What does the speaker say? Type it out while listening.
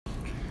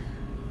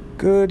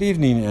Good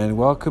evening and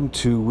welcome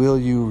to Will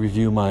You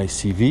Review My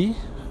CV?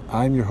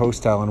 I'm your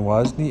host, Alan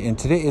Wozni, and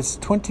today is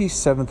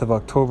 27th of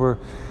October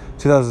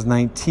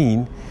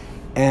 2019,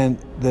 and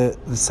the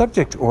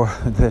subject or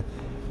the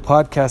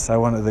podcast I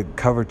wanted to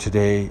cover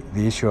today,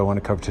 the issue I want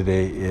to cover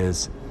today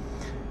is,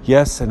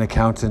 yes, an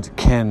accountant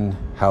can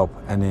help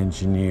an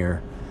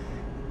engineer,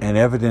 and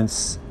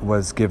evidence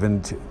was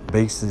given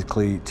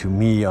basically to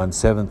me on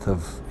 7th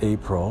of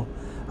April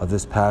of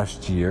this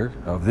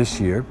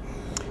year,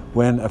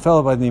 when a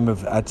fellow by the name of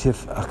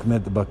Athif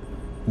Ahmed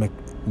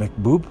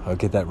Mehboob, I'll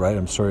get that right,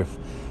 I'm sorry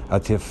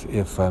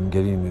if I'm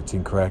getting it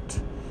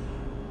incorrect,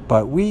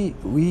 but we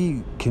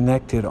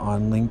connected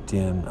on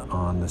LinkedIn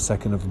on the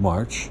 2nd of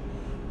March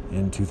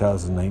in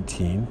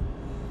 2019,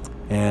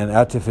 and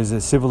Athif is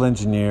a civil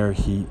engineer.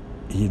 He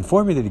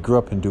informed me that he grew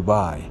up in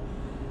Dubai.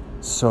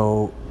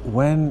 So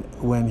when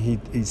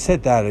he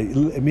said that,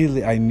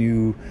 immediately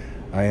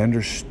I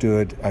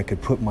understood, I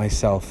could put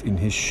myself in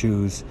his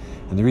shoes.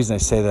 And the reason I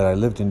say that, I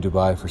lived in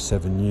Dubai for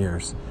 7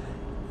 years,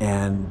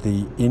 and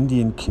the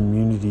Indian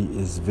community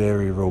is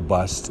very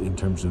robust in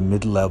terms of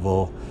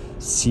mid-level,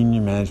 senior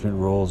management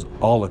roles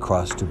all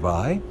across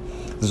Dubai.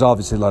 There's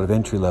obviously a lot of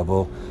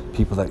entry-level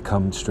people that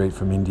come straight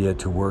from India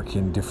to work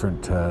in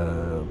different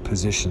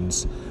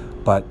positions,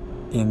 but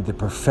in the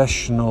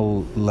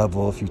professional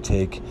level, if you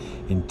take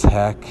in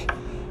tech,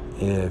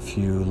 if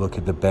you look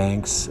at the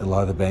banks, a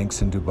lot of the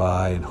banks in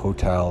Dubai and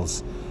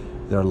hotels,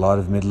 there are a lot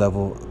of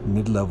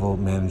mid-level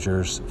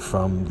managers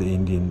from the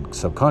Indian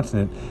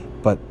subcontinent,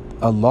 but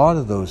a lot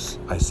of those,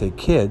 I say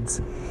kids,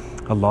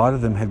 a lot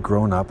of them had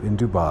grown up in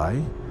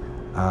Dubai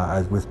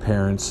with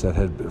parents that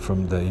had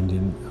from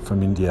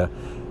India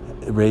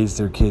raised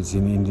their kids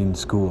in Indian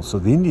schools. So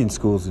the Indian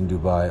schools in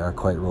Dubai are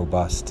quite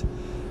robust.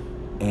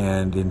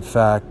 And in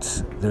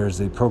fact, there's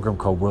a program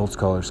called World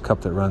Scholars Cup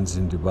that runs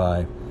in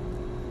Dubai.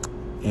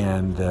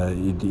 And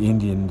the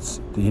Indians,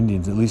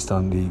 at least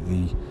on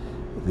the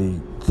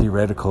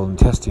theoretical and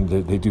testing,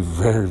 they do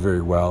very,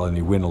 very well, and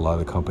they win a lot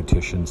of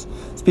competitions.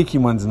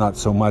 Speaking ones, not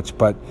so much,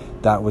 but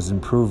that was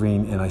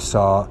improving, and I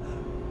saw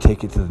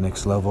take it to the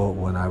next level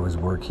when I was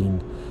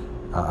working.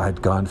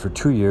 I'd gone for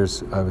 2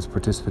 years. I was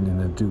participating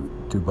in the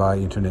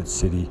Dubai Internet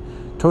City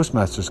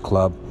Toastmasters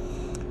Club.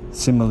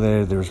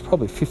 Similarly, there was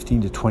probably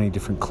 15 to 20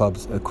 different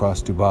clubs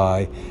across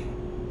Dubai,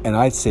 and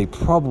I'd say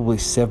probably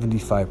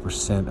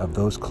 75% of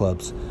those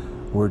clubs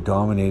were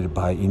dominated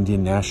by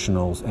Indian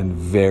nationals and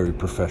very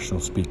professional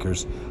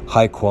speakers,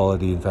 high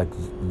quality. In fact,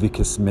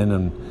 Vikas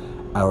Menon,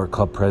 our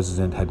club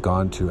president, had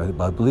gone to,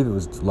 I believe it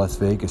was Las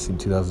Vegas in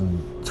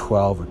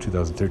 2012 or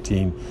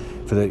 2013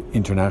 for the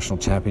international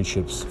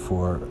championships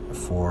for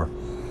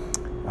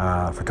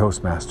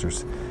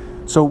Toastmasters.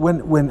 So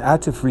when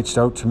Athif reached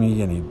out to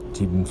me and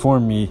he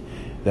informed me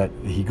that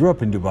he grew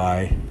up in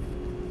Dubai,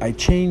 I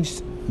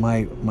changed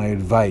my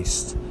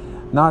advice.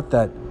 Not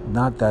that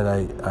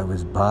I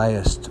was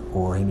biased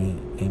or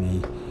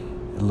any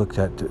looked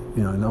at,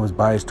 I was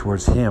biased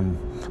towards him,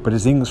 but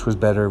his English was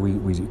better.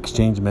 We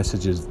exchanged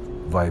messages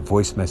via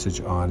voice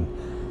message on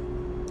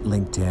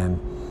LinkedIn,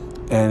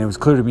 and it was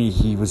clear to me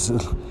he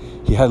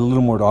had a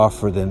little more to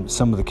offer than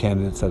some of the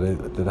candidates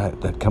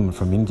that coming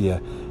from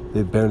India.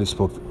 They barely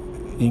spoke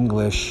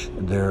English.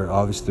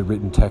 Obviously the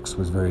written text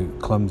was very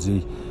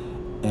clumsy,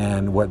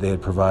 and what they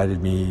had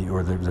provided me,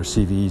 or their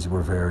CVs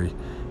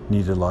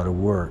needed a lot of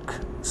work.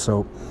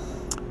 So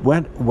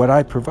what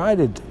I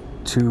provided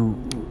to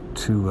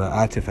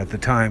Athif at the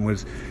time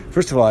was,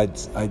 first of all,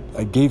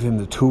 I gave him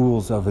the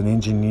tools of an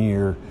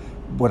engineer,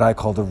 what I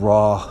call the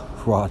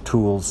raw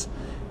tools,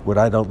 what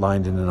I'd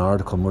outlined in an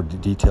article, more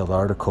detailed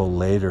article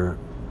later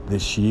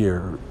this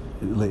year,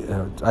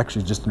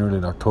 actually just in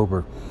early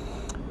October,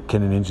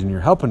 Can an Engineer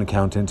Help an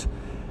Accountant?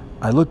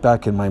 I look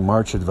back in my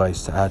March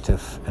advice to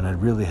Athif, and I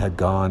really had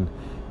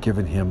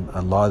given him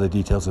a lot of the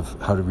details of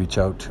how to reach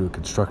out to a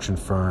construction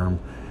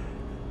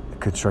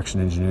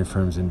engineering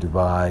firms in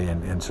Dubai,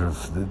 and sort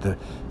of the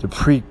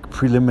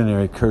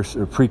preliminary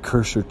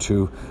precursor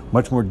to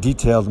much more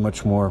detailed,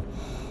 much more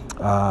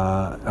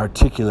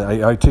articulate.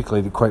 I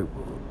articulated quite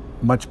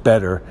much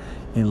better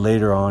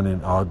later on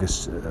in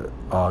August,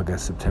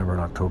 September,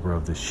 and October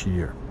of this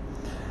year.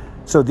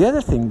 So the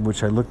other thing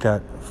which I looked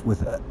at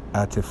with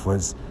Athif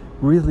was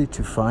really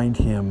to find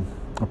him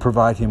or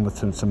provide him with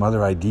some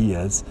other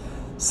ideas,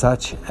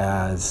 such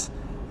as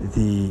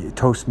the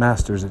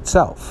Toastmasters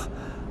itself.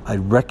 I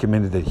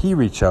recommended that he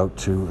reach out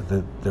to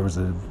there was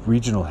a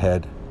regional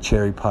head,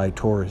 Cherry Pie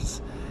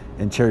Torres,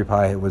 and Cherry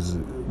Pie was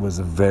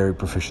a very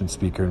proficient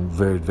speaker and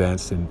very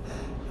advanced, and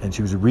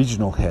she was a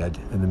regional head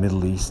in the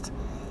Middle East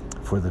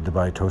for the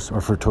Dubai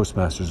for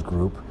Toastmasters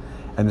group.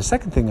 And the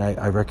second thing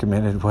I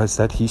recommended was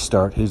that he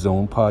start his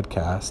own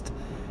podcast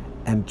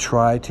and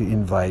try to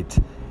invite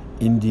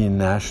Indian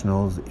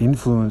nationals,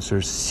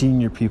 influencers,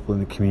 senior people in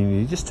the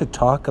community, just to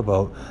talk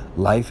about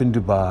life in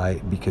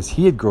Dubai, because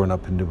he had grown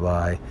up in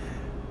Dubai.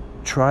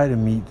 Try to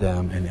meet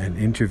them and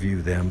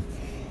interview them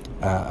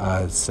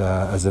as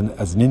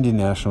an Indian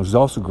national who's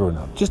also grown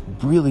up. Just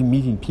really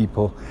meeting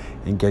people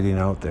and getting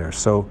out there.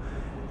 So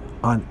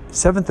on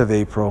 7th of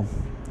April,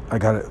 I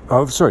got it.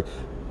 Oh, sorry.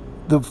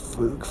 The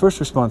first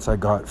response I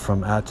got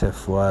from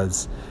Athif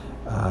was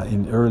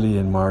early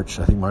in March,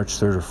 I think March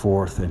 3rd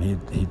or 4th, and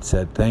he'd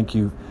said, thank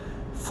you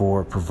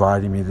for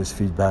providing me this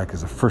feedback.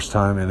 It's the first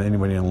time and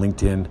anybody on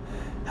LinkedIn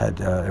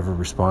had ever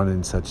responded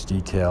in such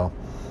detail.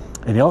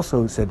 And he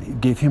also said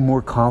it gave him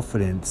more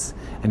confidence,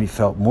 and he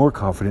felt more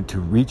confident to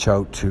reach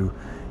out to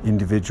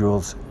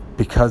individuals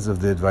because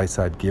of the advice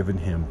I'd given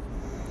him.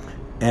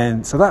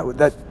 And so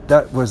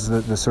that was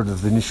the sort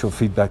of the initial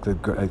feedback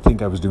that I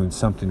think I was doing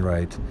something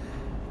right.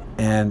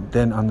 And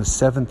then on the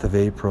 7th of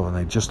April, and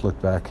I just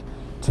looked back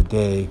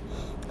today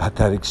at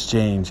that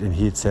exchange, and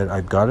he had said,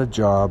 I've got a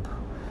job.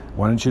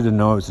 Wanted you to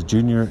know it's a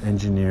junior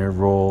engineer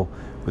role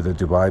with a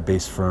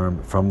Dubai-based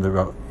firm from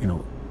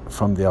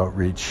the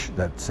outreach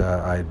that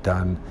I had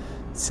done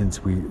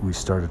since we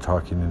started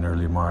talking in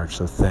early March.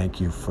 So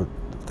thank you for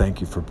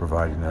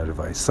providing that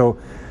advice. So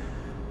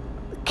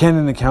can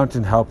an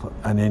accountant help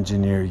an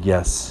engineer?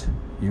 Yes.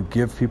 You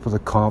give people the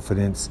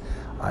confidence.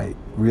 I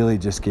really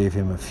just gave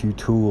him a few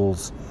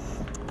tools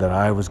that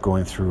I was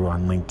going through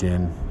on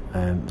LinkedIn,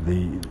 and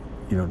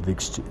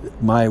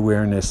my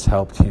awareness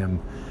helped him.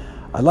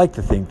 I like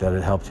to think that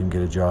it helped him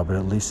get a job, but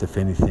at least if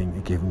anything,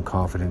 it gave him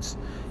confidence.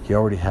 He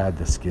already had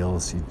the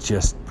skills. He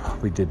just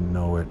probably didn't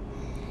know it.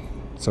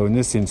 So in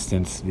this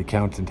instance, the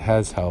accountant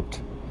has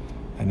helped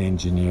an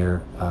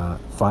engineer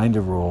find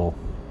a role.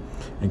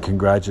 And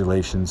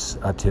congratulations,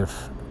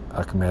 Athif,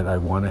 Ahmed. I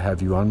want to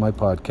have you on my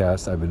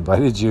podcast. I've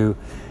invited you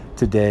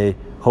today.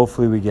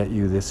 Hopefully we get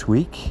you this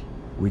week.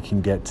 We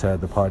can get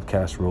the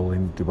podcast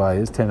rolling. Dubai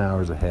is 10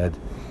 hours ahead.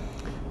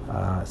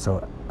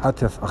 So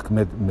Athif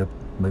Ahmed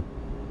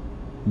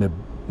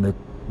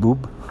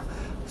Mehboob,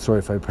 sorry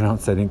if I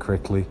pronounced that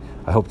incorrectly.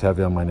 I hope to have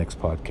you on my next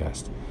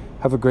podcast.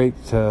 Have a great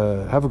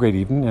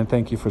evening, and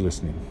thank you for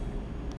listening.